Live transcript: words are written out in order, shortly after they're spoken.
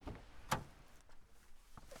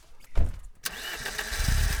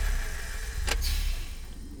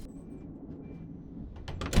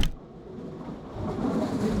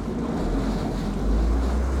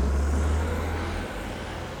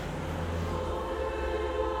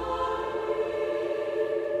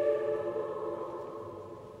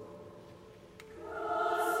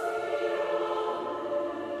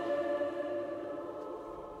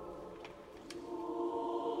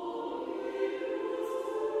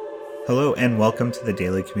Hello and welcome to the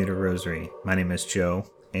Daily Commuter Rosary. My name is Joe,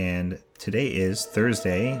 and today is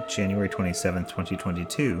Thursday, January 27th,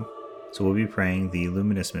 2022, so we'll be praying the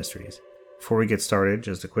Luminous Mysteries. Before we get started,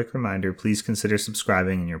 just a quick reminder, please consider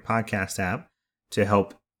subscribing in your podcast app to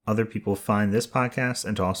help other people find this podcast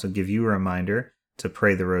and to also give you a reminder to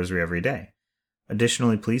pray the Rosary every day.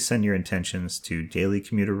 Additionally, please send your intentions to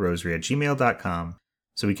dailycommuterrosary@gmail.com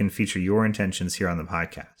so we can feature your intentions here on the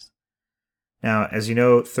podcast. Now, as you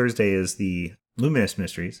know, Thursday is the Luminous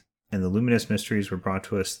Mysteries, and the Luminous Mysteries were brought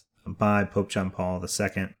to us by Pope John Paul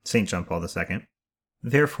II, St. John Paul II.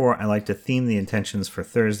 Therefore, I like to theme the intentions for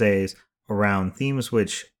Thursdays around themes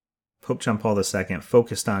which Pope John Paul II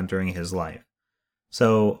focused on during his life.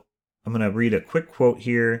 So I'm going to read a quick quote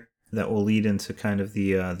here that will lead into kind of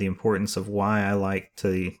the importance of why I like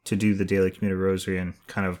to do the Daily Commuter Rosary and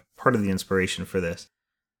kind of part of the inspiration for this.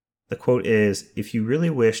 The quote is, "If you really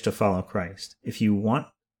wish to follow Christ, if you want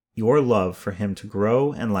your love for him to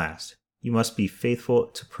grow and last, you must be faithful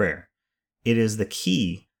to prayer. It is the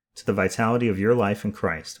key to the vitality of your life in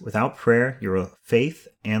Christ. Without prayer, your faith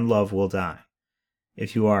and love will die.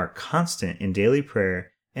 If you are constant in daily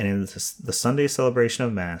prayer and in the Sunday celebration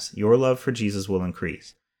of Mass, your love for Jesus will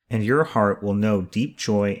increase, and your heart will know deep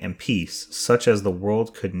joy and peace such as the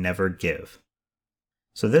world could never give."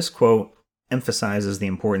 So this quote emphasizes the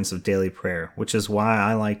importance of daily prayer, which is why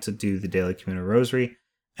I like to do the Daily Commuter Rosary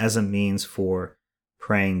as a means for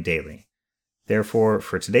praying daily. Therefore,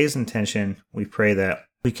 for today's intention, we pray that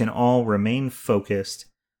we can all remain focused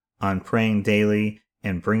on praying daily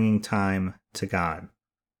and bringing time to God.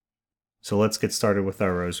 So let's get started with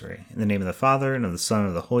our Rosary. In the name of the Father, and of the Son, and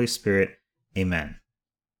of the Holy Spirit. Amen.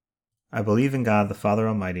 I believe in God, the Father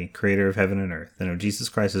Almighty, creator of heaven and earth, and of Jesus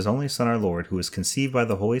Christ, his only Son, our Lord, who was conceived by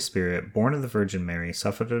the Holy Spirit, born of the Virgin Mary,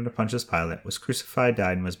 suffered under Pontius Pilate, was crucified,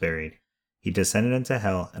 died, and was buried. He descended into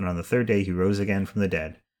hell, and on the third day he rose again from the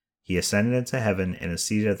dead. He ascended into heaven, and is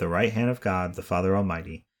seated at the right hand of God, the Father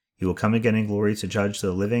Almighty. He will come again in glory to judge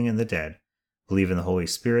the living and the dead. Believe in the Holy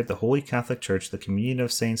Spirit, the Holy Catholic Church, the communion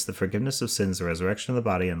of saints, the forgiveness of sins, the resurrection of the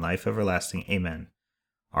body, and life everlasting. Amen.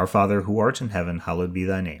 Our Father, who art in heaven, hallowed be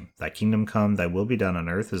thy name. Thy kingdom come, thy will be done on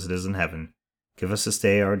earth as it is in heaven. Give us this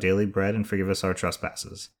day our daily bread, and forgive us our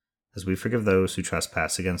trespasses, as we forgive those who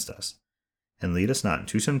trespass against us. And lead us not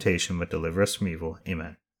into temptation, but deliver us from evil.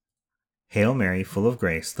 Amen. Hail Mary, full of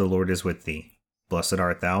grace, the Lord is with thee. Blessed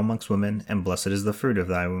art thou amongst women, and blessed is the fruit of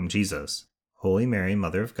thy womb, Jesus. Holy Mary,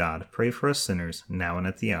 Mother of God, pray for us sinners, now and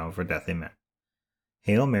at the hour of our death. Amen.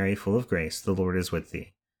 Hail Mary, full of grace, the Lord is with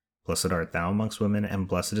thee. Blessed art thou amongst women, and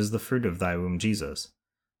blessed is the fruit of thy womb, Jesus.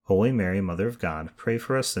 Holy Mary, Mother of God, pray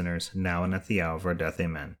for us sinners, now and at the hour of our death.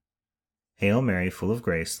 Amen. Hail Mary, full of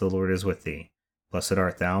grace, the Lord is with thee. Blessed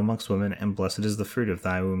art thou amongst women, and blessed is the fruit of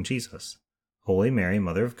thy womb, Jesus. Holy Mary,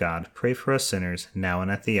 Mother of God, pray for us sinners, now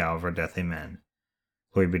and at the hour of our death. Amen.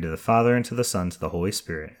 Glory be to the Father, and to the Son, and to the Holy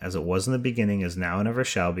Spirit, as it was in the beginning, is now, and ever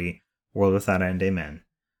shall be, world without end. Amen.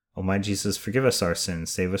 O my Jesus, forgive us our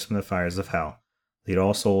sins, save us from the fires of hell. Lead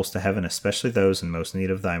all souls to heaven, especially those in most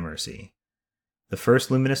need of thy mercy. The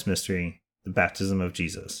first luminous mystery, the baptism of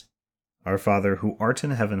Jesus. Our Father, who art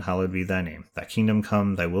in heaven, hallowed be thy name. Thy kingdom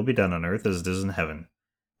come, thy will be done on earth as it is in heaven.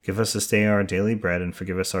 Give us this day our daily bread, and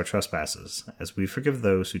forgive us our trespasses, as we forgive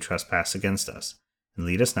those who trespass against us. And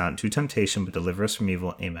lead us not into temptation, but deliver us from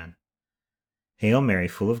evil. Amen. Hail Mary,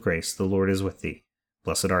 full of grace, the Lord is with thee.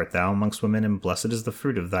 Blessed art thou amongst women, and blessed is the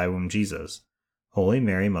fruit of thy womb, Jesus. Holy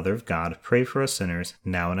Mary, Mother of God, pray for us sinners,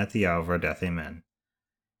 now and at the hour of our death. Amen.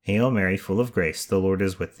 Hail Mary, full of grace, the Lord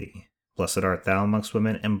is with thee. Blessed art thou amongst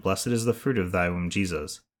women, and blessed is the fruit of thy womb,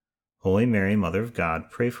 Jesus. Holy Mary, Mother of God,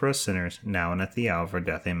 pray for us sinners, now and at the hour of our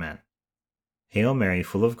death. Amen. Hail Mary,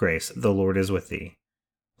 full of grace, the Lord is with thee.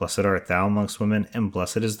 Blessed art thou amongst women, and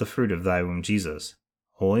blessed is the fruit of thy womb, Jesus.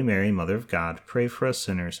 Holy Mary, Mother of God, pray for us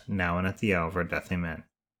sinners, now and at the hour of our death. Amen.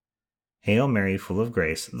 Hail Mary, full of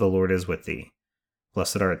grace, the Lord is with thee.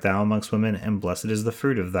 Blessed art thou amongst women, and blessed is the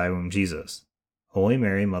fruit of thy womb, Jesus. Holy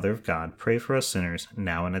Mary, Mother of God, pray for us sinners,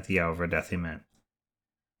 now and at the hour of our death. Amen.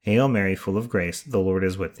 Hail Mary, full of grace, the Lord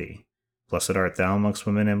is with thee. Blessed art thou amongst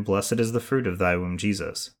women, and blessed is the fruit of thy womb,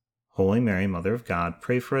 Jesus. Holy Mary, Mother of God,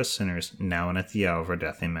 pray for us sinners, now and at the hour of our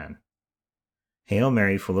death. Amen. Hail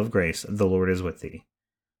Mary, full of grace, the Lord is with thee.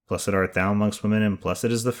 Blessed art thou amongst women, and blessed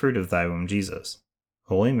is the fruit of thy womb, Jesus.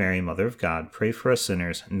 Holy Mary, Mother of God, pray for us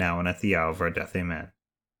sinners, now and at the hour of our death. Amen.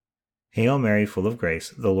 Hail Mary, full of grace,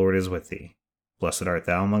 the Lord is with thee. Blessed art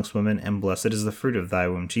thou amongst women, and blessed is the fruit of thy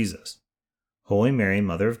womb, Jesus. Holy Mary,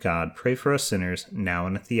 Mother of God, pray for us sinners, now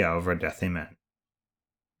and at the hour of our death. Amen.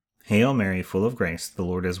 Hail Mary, full of grace, the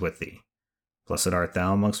Lord is with thee. Blessed art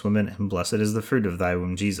thou amongst women, and blessed is the fruit of thy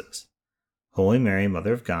womb, Jesus. Holy Mary,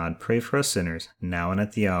 Mother of God, pray for us sinners, now and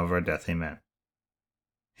at the hour of our death. Amen.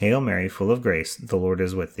 Hail Mary, full of grace, the Lord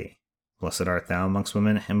is with thee. Blessed art thou amongst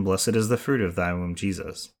women, and blessed is the fruit of thy womb,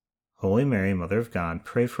 Jesus. Holy Mary, Mother of God,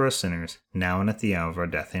 pray for us sinners, now and at the hour of our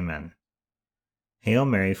death. Amen. Hail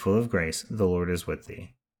Mary, full of grace, the Lord is with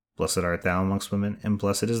thee. Blessed art thou amongst women, and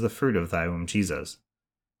blessed is the fruit of thy womb, Jesus.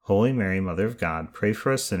 Holy Mary, Mother of God, pray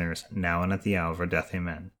for us sinners, now and at the hour of our death.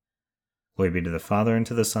 Amen. Glory be to the Father, and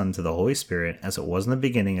to the Son, and to the Holy Spirit, as it was in the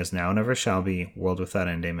beginning, is now, and ever shall be, world without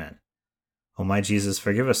end. Amen. O my Jesus,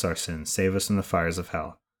 forgive us our sins, save us from the fires of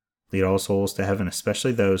hell. Lead all souls to heaven,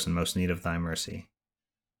 especially those in most need of thy mercy.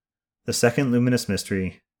 The second luminous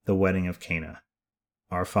mystery, the wedding of Cana.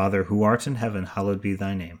 Our Father, who art in heaven, hallowed be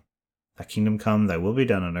thy name. Thy kingdom come, thy will be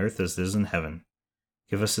done on earth as it is in heaven.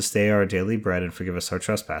 Give us this day our daily bread, and forgive us our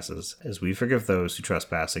trespasses, as we forgive those who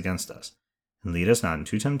trespass against us. And lead us not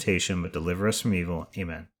into temptation, but deliver us from evil.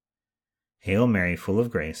 Amen. Hail Mary, full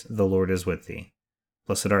of grace, the Lord is with thee.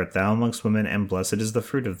 Blessed art thou amongst women, and blessed is the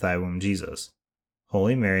fruit of thy womb, Jesus.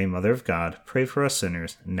 Holy Mary, Mother of God, pray for us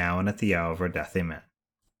sinners, now and at the hour of our death. Amen.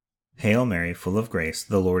 Hail Mary, full of grace,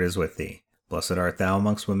 the Lord is with thee. Blessed art thou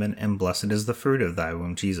amongst women, and blessed is the fruit of thy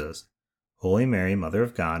womb, Jesus. Holy Mary, Mother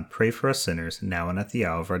of God, pray for us sinners, now and at the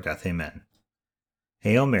hour of our death. Amen.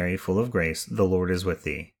 Hail Mary, full of grace, the Lord is with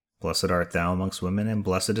thee. Blessed art thou amongst women, and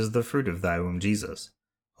blessed is the fruit of thy womb, Jesus.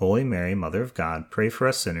 Holy Mary, Mother of God, pray for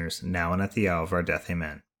us sinners, now and at the hour of our death.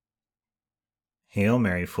 Amen. Hail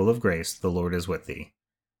Mary, full of grace, the Lord is with thee.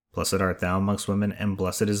 Blessed art thou amongst women, and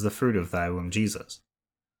blessed is the fruit of thy womb, Jesus.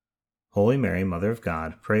 Holy Mary, Mother of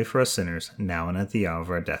God, pray for us sinners, now and at the hour of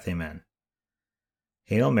our death. Amen.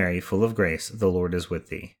 Hail Mary, full of grace, the Lord is with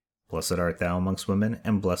thee. Blessed art thou amongst women,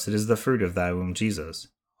 and blessed is the fruit of thy womb, Jesus.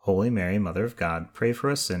 Holy Mary, Mother of God, pray for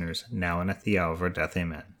us sinners, now and at the hour of our death.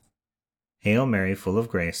 Amen. Hail Mary, full of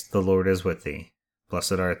grace, the Lord is with thee.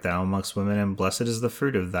 Blessed art thou amongst women, and blessed is the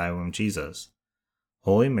fruit of thy womb, Jesus.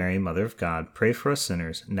 Holy Mary, Mother of God, pray for us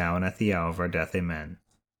sinners, now and at the hour of our death. Amen.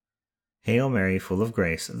 Hail Mary, full of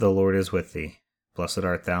grace, the Lord is with thee. Blessed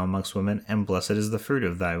art thou amongst women, and blessed is the fruit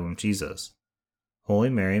of thy womb, Jesus. Holy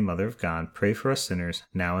Mary, Mother of God, pray for us sinners,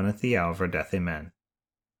 now and at the hour of our death. Amen.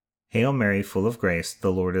 Hail Mary, full of grace,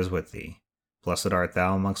 the Lord is with thee. Blessed art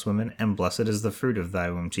thou amongst women, and blessed is the fruit of thy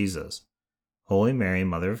womb, Jesus. Holy Mary,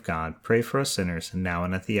 Mother of God, pray for us sinners, now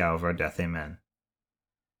and at the hour of our death. Amen.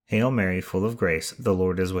 Hail Mary, full of grace, the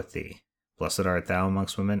Lord is with thee. Blessed art thou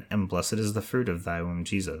amongst women, and blessed is the fruit of thy womb,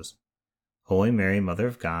 Jesus. Holy Mary, Mother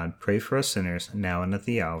of God, pray for us sinners, now and at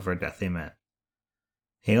the hour of our death. Amen.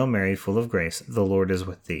 Hail Mary, full of grace, the Lord is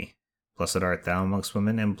with thee. Blessed art thou amongst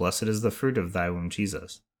women, and blessed is the fruit of thy womb,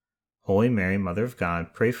 Jesus. Holy Mary, Mother of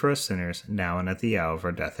God, pray for us sinners, now and at the hour of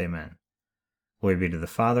our death. Amen. Glory be to the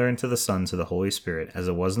Father, and to the Son, and to the Holy Spirit, as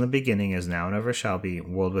it was in the beginning, is now, and ever shall be,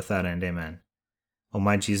 world without end. Amen. O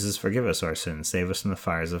my Jesus, forgive us our sins, save us from the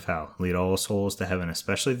fires of hell. Lead all souls to heaven,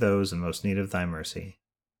 especially those in most need of thy mercy.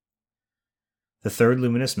 The third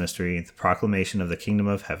luminous mystery, the proclamation of the kingdom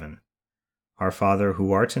of heaven. Our Father,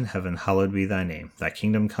 who art in heaven, hallowed be thy name. Thy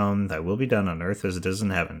kingdom come, thy will be done on earth as it is in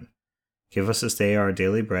heaven. Give us this day our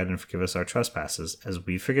daily bread, and forgive us our trespasses, as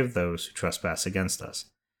we forgive those who trespass against us.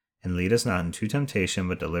 And lead us not into temptation,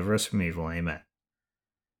 but deliver us from evil. Amen.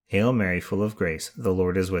 Hail Mary, full of grace, the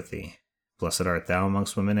Lord is with thee. Blessed art thou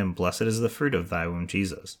amongst women, and blessed is the fruit of thy womb,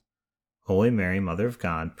 Jesus. Holy Mary, Mother of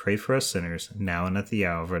God, pray for us sinners, now and at the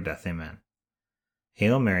hour of our death. Amen.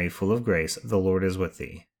 Hail Mary, full of grace, the Lord is with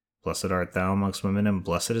thee. Blessed art thou amongst women, and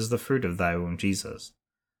blessed is the fruit of thy womb, Jesus.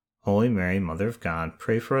 Holy Mary, Mother of God,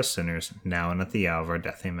 pray for us sinners, now and at the hour of our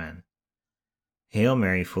death. Amen. Hail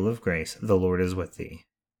Mary, full of grace, the Lord is with thee.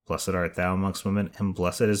 Blessed art thou amongst women, and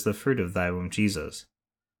blessed is the fruit of thy womb, Jesus.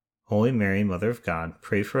 Holy Mary, Mother of God,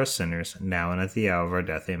 pray for us sinners, now and at the hour of our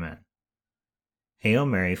death. Amen. Hail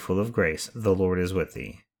Mary, full of grace, the Lord is with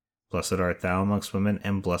thee. Blessed art thou amongst women,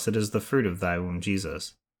 and blessed is the fruit of thy womb,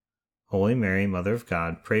 Jesus. Holy Mary, Mother of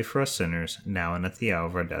God, pray for us sinners, now and at the hour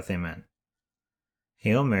of our death. Amen.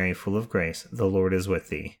 Hail Mary, full of grace, the Lord is with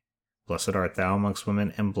thee. Blessed art thou amongst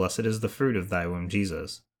women, and blessed is the fruit of thy womb,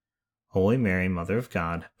 Jesus. Holy Mary, Mother of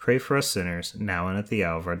God, pray for us sinners, now and at the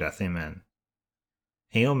hour of our death. Amen.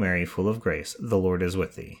 Hail Mary, full of grace, the Lord is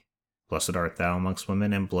with thee. Blessed art thou amongst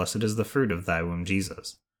women, and blessed is the fruit of thy womb,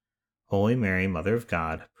 Jesus. Holy Mary, Mother of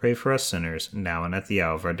God, pray for us sinners, now and at the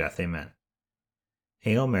hour of our death. Amen.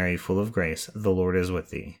 Hail Mary, full of grace, the Lord is with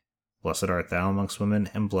thee. Blessed art thou amongst women,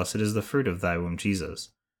 and blessed is the fruit of thy womb, Jesus.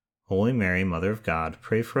 Holy Mary, Mother of God,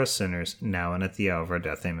 pray for us sinners, now and at the hour of our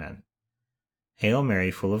death. Amen. Hail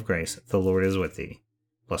Mary, full of grace, the Lord is with thee.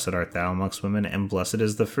 Blessed art thou amongst women, and blessed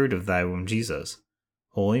is the fruit of thy womb, Jesus.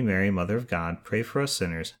 Holy Mary, Mother of God, pray for us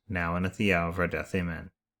sinners, now and at the hour of our death. Amen.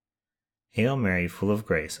 Hail Mary, full of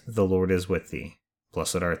grace, the Lord is with thee.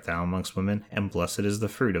 Blessed art thou amongst women, and blessed is the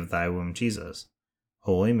fruit of thy womb, Jesus.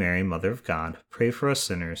 Holy Mary, Mother of God, pray for us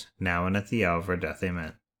sinners, now and at the hour of our death.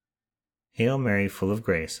 Amen. Hail Mary, full of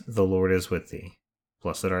grace, the Lord is with thee.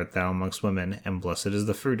 Blessed art thou amongst women, and blessed is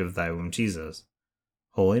the fruit of thy womb, Jesus.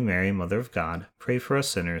 Holy Mary, Mother of God, pray for us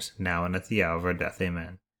sinners, now and at the hour of our death.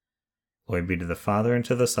 Amen. Glory be to the Father, and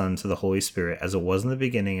to the Son, and to the Holy Spirit, as it was in the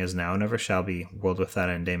beginning, is now, and ever shall be, world without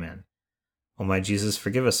end. Amen. O my Jesus,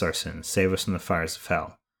 forgive us our sins, save us from the fires of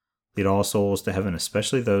hell. Lead all souls to heaven,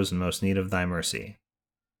 especially those in most need of thy mercy.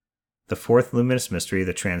 The fourth luminous mystery,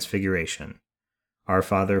 the Transfiguration. Our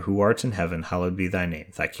Father, who art in heaven, hallowed be thy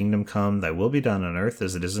name. Thy kingdom come, thy will be done on earth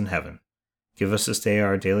as it is in heaven. Give us this day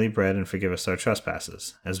our daily bread, and forgive us our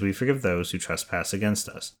trespasses, as we forgive those who trespass against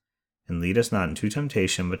us. And lead us not into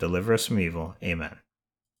temptation, but deliver us from evil. Amen.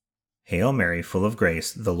 Hail Mary, full of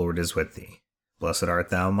grace, the Lord is with thee. Blessed art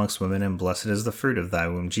thou amongst women, and blessed is the fruit of thy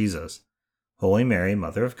womb, Jesus. Holy Mary,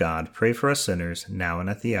 Mother of God, pray for us sinners, now and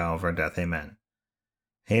at the hour of our death. Amen.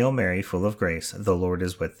 Hail Mary, full of grace, the Lord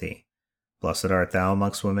is with thee. Blessed art thou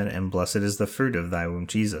amongst women, and blessed is the fruit of thy womb,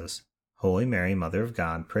 Jesus. Holy Mary, Mother of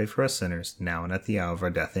God, pray for us sinners, now and at the hour of our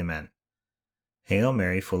death. Amen. Hail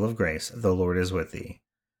Mary, full of grace, the Lord is with thee.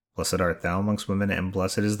 Blessed art thou amongst women, and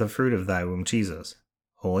blessed is the fruit of thy womb, Jesus.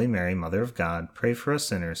 Holy Mary, Mother of God, pray for us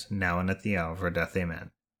sinners, now and at the hour of our death.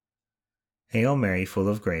 Amen. Hail Mary, full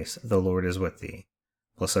of grace, the Lord is with thee.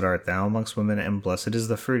 Blessed art thou amongst women, and blessed is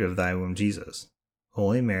the fruit of thy womb, Jesus.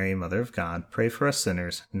 Holy Mary, Mother of God, pray for us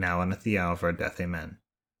sinners, now and at the hour of our death. Amen.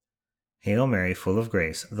 Hail Mary, full of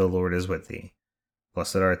grace, the Lord is with thee.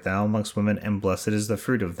 Blessed art thou amongst women, and blessed is the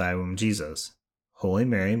fruit of thy womb, Jesus. Holy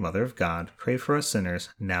Mary, Mother of God, pray for us sinners,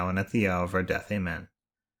 now and at the hour of our death. Amen.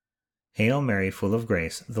 Hail Mary, full of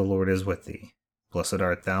grace, the Lord is with thee. Blessed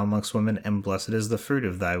art thou amongst women, and blessed is the fruit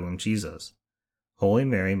of thy womb, Jesus. Holy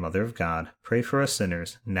Mary, Mother of God, pray for us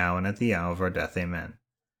sinners, now and at the hour of our death. Amen.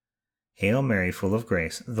 Hail Mary, full of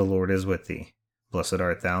grace, the Lord is with thee. Blessed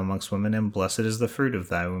art thou amongst women, and blessed is the fruit of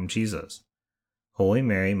thy womb, Jesus. Holy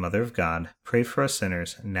Mary, Mother of God, pray for us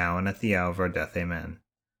sinners, now and at the hour of our death. Amen.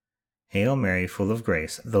 Hail Mary, full of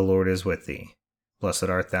grace, the Lord is with thee. Blessed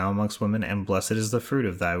art thou amongst women, and blessed is the fruit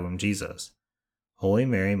of thy womb, Jesus. Holy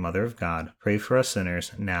Mary, Mother of God, pray for us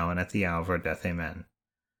sinners, now and at the hour of our death. Amen.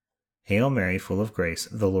 Hail Mary, full of grace,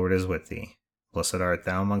 the Lord is with thee. Blessed art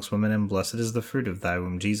thou amongst women, and blessed is the fruit of thy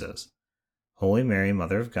womb, Jesus. Holy Mary,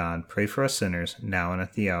 Mother of God, pray for us sinners, now and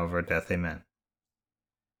at the hour of our death. Amen.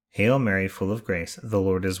 Hail Mary, full of grace, the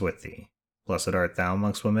Lord is with thee. Blessed art thou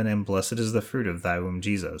amongst women, and blessed is the fruit of thy womb,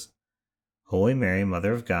 Jesus. Holy Mary,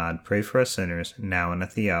 Mother of God, pray for us sinners, now and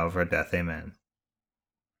at the hour of our death. Amen.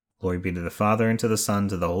 Glory be to the Father, and to the Son, and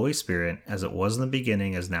to the Holy Spirit, as it was in the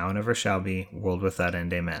beginning, is now, and ever shall be, world without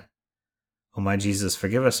end. Amen. O my Jesus,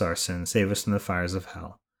 forgive us our sins, save us from the fires of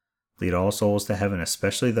hell. Lead all souls to heaven,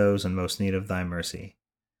 especially those in most need of thy mercy.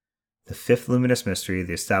 The fifth luminous mystery,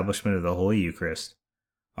 the establishment of the Holy Eucharist.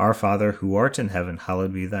 Our Father, who art in heaven,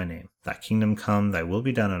 hallowed be thy name. Thy kingdom come, thy will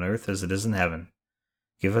be done on earth as it is in heaven.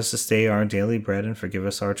 Give us this day our daily bread, and forgive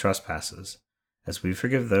us our trespasses, as we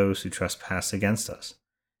forgive those who trespass against us.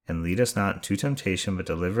 And lead us not into temptation, but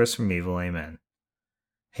deliver us from evil. Amen.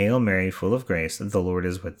 Hail Mary, full of grace, the Lord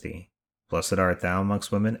is with thee. Blessed art thou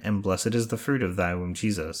amongst women, and blessed is the fruit of thy womb,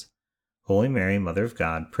 Jesus. Holy Mary, Mother of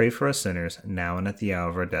God, pray for us sinners, now and at the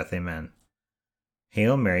hour of our death. Amen.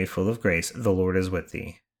 Hail Mary, full of grace, the Lord is with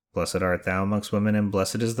thee. Blessed art thou amongst women, and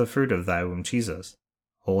blessed is the fruit of thy womb, Jesus.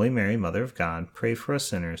 Holy Mary, Mother of God, pray for us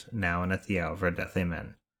sinners, now and at the hour of our death.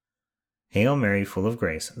 Amen. Hail Mary, full of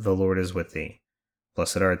grace, the Lord is with thee.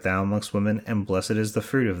 Blessed art thou amongst women, and blessed is the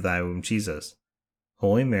fruit of thy womb, Jesus.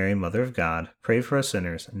 Holy Mary, Mother of God, pray for us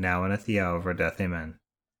sinners, now and at the hour of our death. Amen.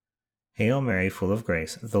 Hail Mary, full of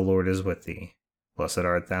grace, the Lord is with thee. Blessed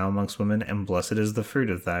art thou amongst women, and blessed is the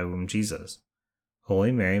fruit of thy womb, Jesus.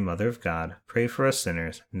 Holy Mary, Mother of God, pray for us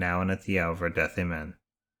sinners, now and at the hour of our death. Amen.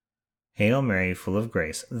 Hail Mary, full of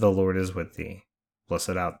grace, the Lord is with thee. Blessed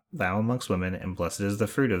art thou amongst women, and blessed is the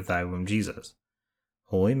fruit of thy womb, Jesus.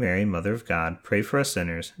 Holy Mary, Mother of God, pray for us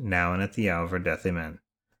sinners, now and at the hour of our death. Amen.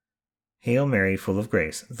 Hail Mary, full of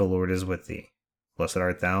grace, the Lord is with thee. Blessed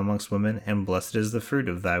art thou amongst women, and blessed is the fruit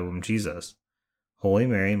of thy womb, Jesus. Holy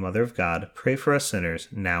Mary, Mother of God, pray for us sinners,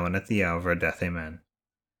 now and at the hour of our death. Amen.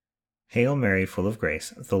 Hail Mary, full of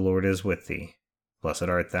grace, the Lord is with thee. Blessed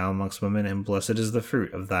art thou amongst women, and blessed is the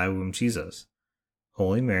fruit of thy womb, Jesus.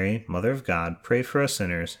 Holy Mary, Mother of God, pray for us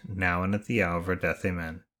sinners, now and at the hour of our death.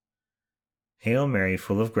 Amen. Hail Mary,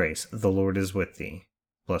 full of grace, the Lord is with thee.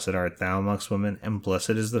 Blessed art thou amongst women, and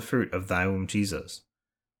blessed is the fruit of thy womb, Jesus.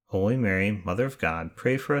 Holy Mary, Mother of God,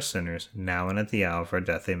 pray for us sinners, now and at the hour of our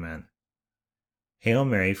death. Amen. Hail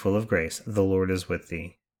Mary, full of grace, the Lord is with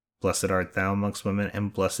thee. Blessed art thou amongst women,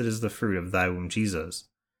 and blessed is the fruit of thy womb, Jesus.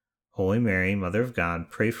 Holy Mary, Mother of God,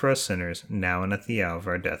 pray for us sinners, now and at the hour of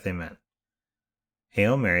our death. Amen.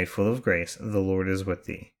 Hail Mary, full of grace, the Lord is with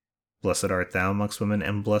thee. Blessed art thou amongst women,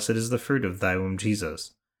 and blessed is the fruit of thy womb,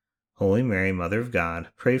 Jesus. Holy Mary, Mother of God,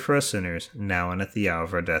 pray for us sinners, now and at the hour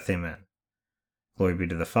of our death. Amen. Glory be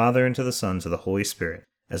to the Father, and to the Son, and to the Holy Spirit,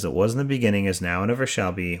 as it was in the beginning, is now, and ever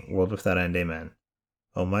shall be, world without end. Amen.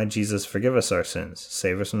 O my Jesus, forgive us our sins,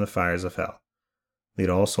 save us from the fires of hell. Lead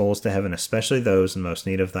all souls to heaven, especially those in most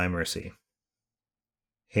need of thy mercy.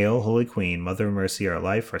 Hail, Holy Queen, Mother of Mercy, our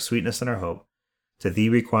life, our sweetness, and our hope. To thee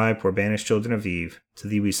we cry, poor banished children of Eve. To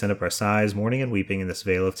thee we send up our sighs, mourning and weeping in this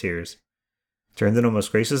vale of tears. Turn then, O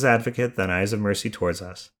most gracious Advocate, thine eyes of mercy towards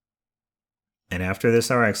us. And after this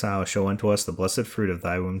our exile, show unto us the blessed fruit of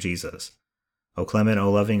thy womb, Jesus. O clement, O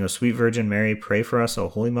loving, O sweet Virgin Mary, pray for us, O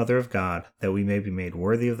Holy Mother of God, that we may be made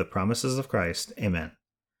worthy of the promises of Christ. Amen.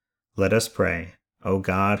 Let us pray. O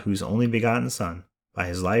God, whose only begotten Son, by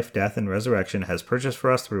his life, death, and resurrection, has purchased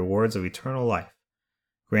for us the rewards of eternal life,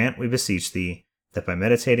 grant, we beseech thee, that by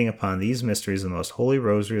meditating upon these mysteries of the most holy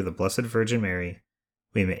rosary of the Blessed Virgin Mary,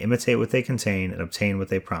 we may imitate what they contain and obtain what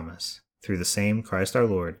they promise. Through the same Christ our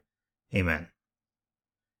Lord. Amen.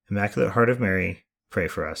 Immaculate Heart of Mary, pray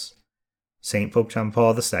for us. Saint Pope John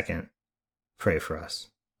Paul II, pray for us.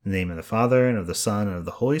 In the name of the Father, and of the Son, and of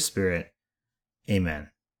the Holy Spirit. Amen.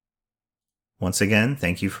 Once again,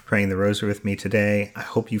 thank you for praying the rosary with me today. I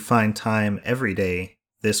hope you find time every day,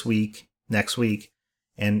 this week, next week,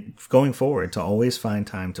 and going forward, to always find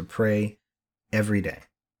time to pray every day.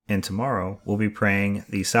 And tomorrow, we'll be praying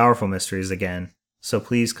the Sorrowful Mysteries again, so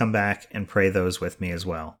please come back and pray those with me as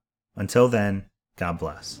well. Until then, God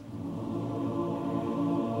bless.